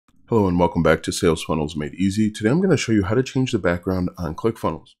Hello and welcome back to Sales Funnels Made Easy. Today I'm going to show you how to change the background on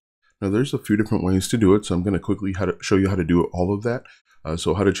Clickfunnels. Now there's a few different ways to do it, so I'm going to quickly show you how to do all of that.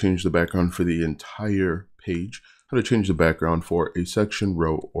 So how to change the background for the entire page, how to change the background for a section,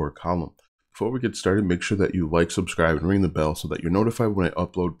 row, or column. Before we get started, make sure that you like, subscribe, and ring the bell so that you're notified when I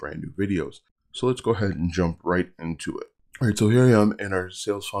upload brand new videos. So let's go ahead and jump right into it. All right, so here I am in our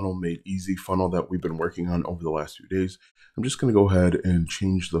Sales Funnel Made Easy funnel that we've been working on over the last few days. I'm just going to go ahead and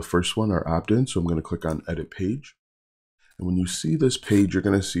change the first one, our opt-in. So I'm going to click on Edit Page. And when you see this page, you're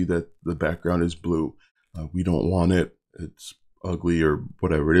going to see that the background is blue. We don't want it. It's ugly or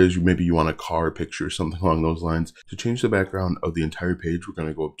whatever it is. Maybe you want a car picture or something along those lines. To change the background of the entire page, we're going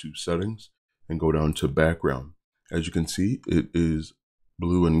to go up to Settings and go down to Background. As you can see, it is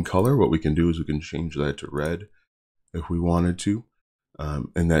blue in color. What we can do is we can change that to red if we wanted to,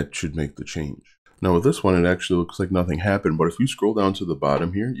 and that should make the change. Now with this one, it actually looks like nothing happened, but if you scroll down to the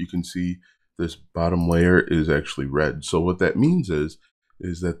bottom here, you can see this bottom layer is actually red. So what that means is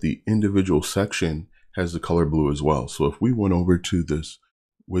that the individual section has the color blue as well. So if we went over to this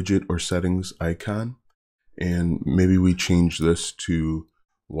widget or settings icon, and maybe we change this to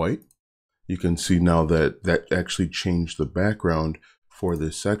white, you can see now that that actually changed the background for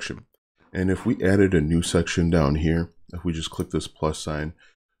this section. And if we added a new section down here, if we just click this plus sign,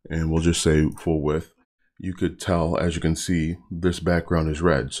 and we'll just say full width, you could tell, as you can see, this background is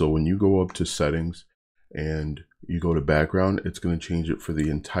red. So when you go up to settings and you go to background, it's going to change it for the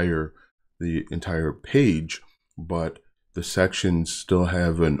entire page, but the sections still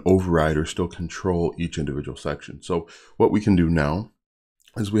have an override or still control each individual section. So what we can do now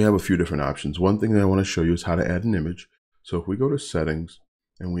is we have a few different options. One thing that I want to show you is how to add an image. So if we go to settings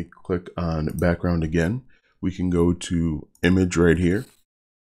and we click on background again, we can go to image right here.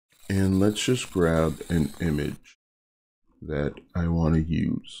 And let's just grab an image that I want to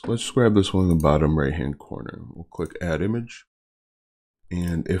use. Let's grab this one in the bottom right hand corner. We'll click add image.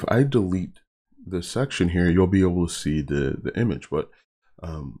 And if I delete this section here, you'll be able to see the image. But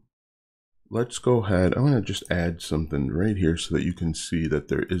let's go ahead. I'm going to just add something right here so that you can see that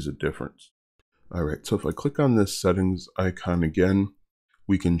there is a difference. All right, so if I click on this settings icon again,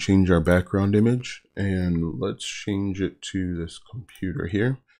 we can change our background image, and let's change it to this computer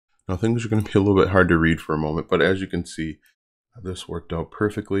here. Now things are going to be a little bit hard to read for a moment, but as you can see, this worked out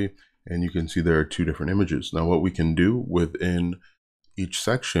perfectly, and you can see there are two different images. Now what we can do within each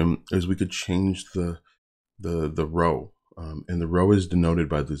section is we could change the row, and the row is denoted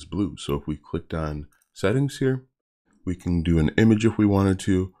by this blue. So if we clicked on settings here, we can do an image if we wanted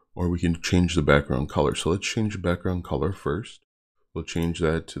to, or we can change the background color. So let's change the background color first. We'll change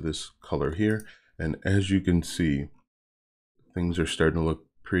that to this color here, and as you can see, things are starting to look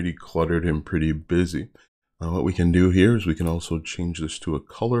pretty cluttered and pretty busy. What we can do here is we can also change this to a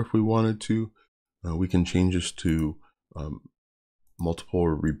color if we wanted to. We can change this to multiple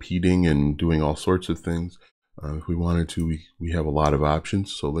repeating and doing all sorts of things. If we wanted to, we have a lot of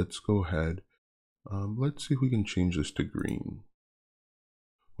options. So let's go ahead. Let's see if we can change this to green.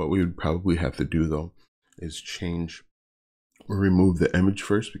 What we would probably have to do though is change or remove the image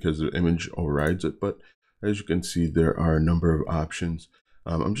first, because the image overrides it. But as you can see, there are a number of options.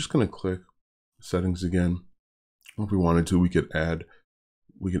 I'm just going to click settings again. If we wanted to, we could add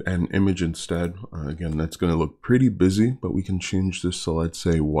an image instead. Again, that's going to look pretty busy, but we can change this. So let's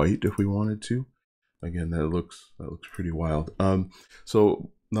say white if we wanted to. Again, that looks pretty wild.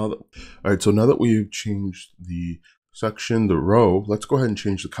 So now that we've changed the section, the row, let's go ahead and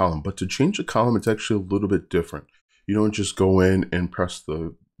change the column. But to change the column, it's actually a little bit different. You don't just go in and press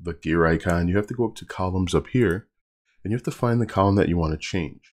the gear icon. You have to go up to columns up here, and you have to find the column that you want to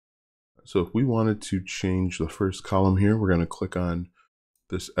change. So if we wanted to change the first column here, we're going to click on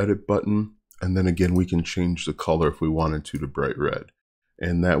this edit button, and then again we can change the color if we wanted to bright red,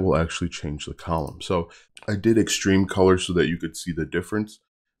 and that will actually change the column. So I did extreme color so that you could see the difference.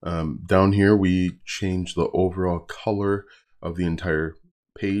 Down here we changed the overall color of the entire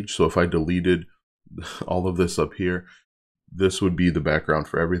page. So if I deleted all of this up here, this would be the background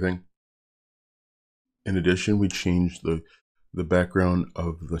for everything. In addition, we changed the background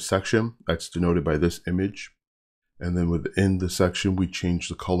of the section that's denoted by this image. And then within the section, we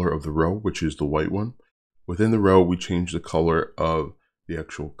changed the color of the row, which is the white one. Within the row, we changed the color of the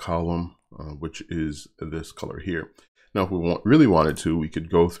actual column, which is this color here. Now, if we really wanted to, we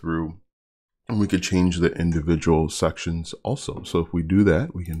could go through and we could change the individual sections also. So if we do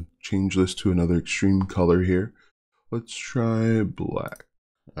that, we can change this to another extreme color here. Let's try black.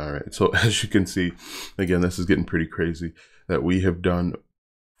 All right, so as you can see, again, this is getting pretty crazy, that we have done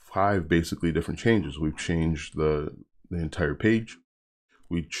 5 basically different changes. We've changed the entire page.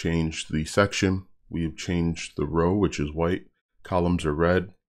 We changed the section. We've changed the row, which is white. Columns are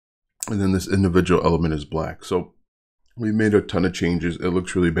red. And then this individual element is black. So we made a ton of changes. It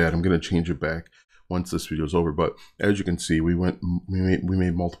looks really bad. I'm going to change it back once this video is over. But as you can see, we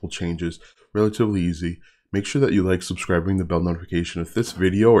made multiple changes. Relatively easy. Make sure that you like, subscribe, ring the bell notification if this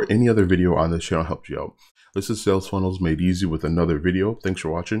video or any other video on this channel helped you out. This is Sales Funnels Made Easy with another video. Thanks for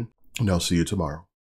watching, and I'll see you tomorrow.